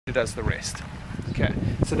it does the rest. Okay,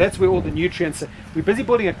 so that's where all the nutrients are. We're busy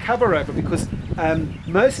building a cover over because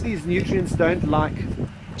most of these nutrients don't like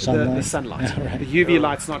the sunlight. Yeah, right. The UV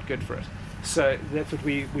light's not good for it. So that's what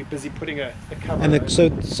we're busy putting a cover and over.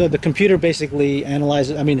 So the computer basically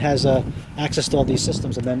analyzes, has access to all these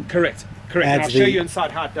systems, and then Correct. And I'll show you inside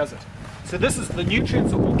how it does it. So this is the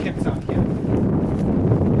nutrients are all kept out here.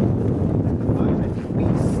 We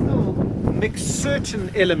still mix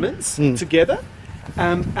certain elements together,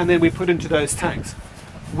 and then we put into those tanks.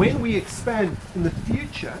 When we expand in the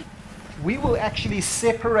future, we will actually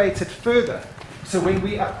separate it further. So when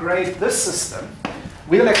we upgrade this system,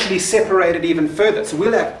 we'll actually separate it even further. So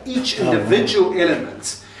we'll have each individual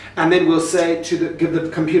element, and then we'll say give the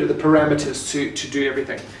computer the parameters to do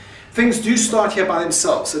everything. Things do start here by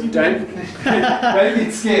themselves, so don't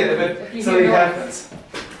get scared of it. Something happens.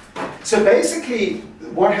 So basically,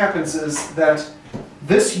 what happens is that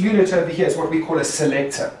this unit over here is what we call a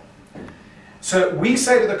selector. So we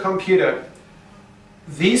say to the computer,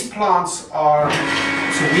 these plants are,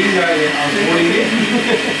 so we know that I'm warning you.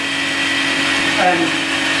 And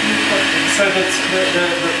so that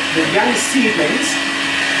the young seedlings,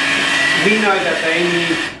 we know that they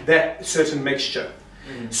need that certain mixture.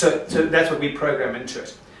 So that's what we program into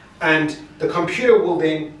it. And the computer will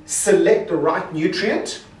then select the right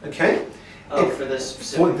nutrient, okay? For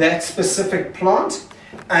that specific plant.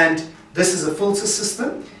 And this is a filter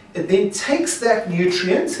system. It then takes that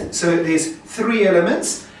nutrient, so there's 3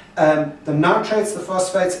 elements, the nitrates, the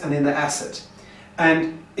phosphates, and then the acid.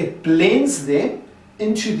 And it blends them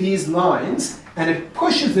into these lines, and it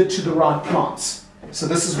pushes it to the right plants. So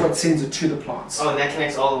this is what sends it to the plants. Oh, and that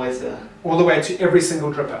connects all the way to... All the way to every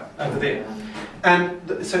single dripper over there. And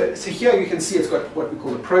so here you can see it's got what we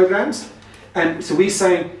call the programs. And so we're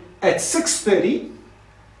saying at 6:30,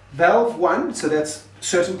 valve 1, so that's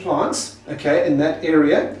certain plants, okay, in that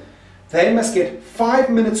area, they must get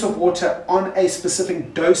 5 minutes of water on a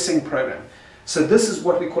specific dosing program. So this is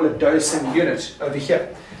what we call a dosing unit over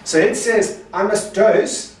here. So it says I must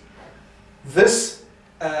dose this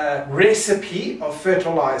recipe of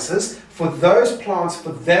fertilizers for those plants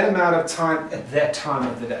for that amount of time at that time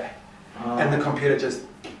of the day. And the computer just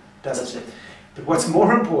does it. But what's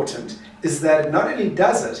more important is that it not only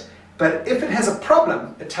does it, but if it has a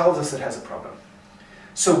problem, it tells us it has a problem.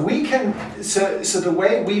 So we can, so the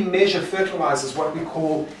way we measure fertilizer is what we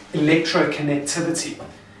call electroconnectivity.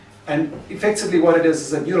 And effectively what it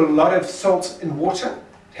is that you have a lot of salt in water.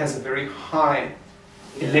 It has a very high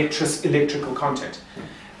electrical content.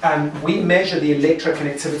 And we measure the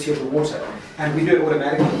electroconnectivity of the water, and we do it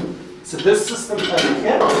automatically. So this system over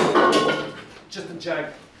here, just a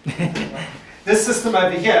joke. This system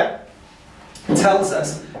over here tells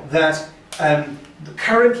us that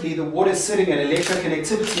currently the water is sitting at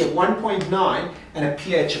electroconnectivity of 1.9 and a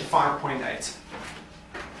pH of 5.8.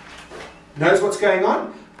 Knows what's going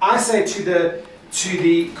on? I say to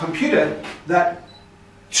the computer that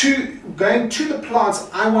going to the plants,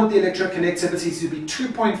 I want the electroconnectivity to be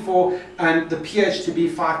 2.4 and the pH to be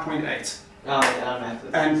 5.8.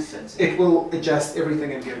 And it will adjust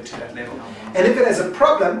everything and get it to that level. And if it has a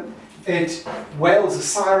problem, it wails a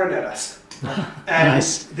siren at us. And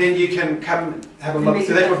then you can come have a look.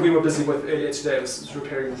 So that's what we were busy with earlier today, was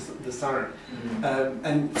repairing the siren.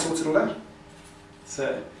 And sorts it all out.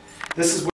 So this is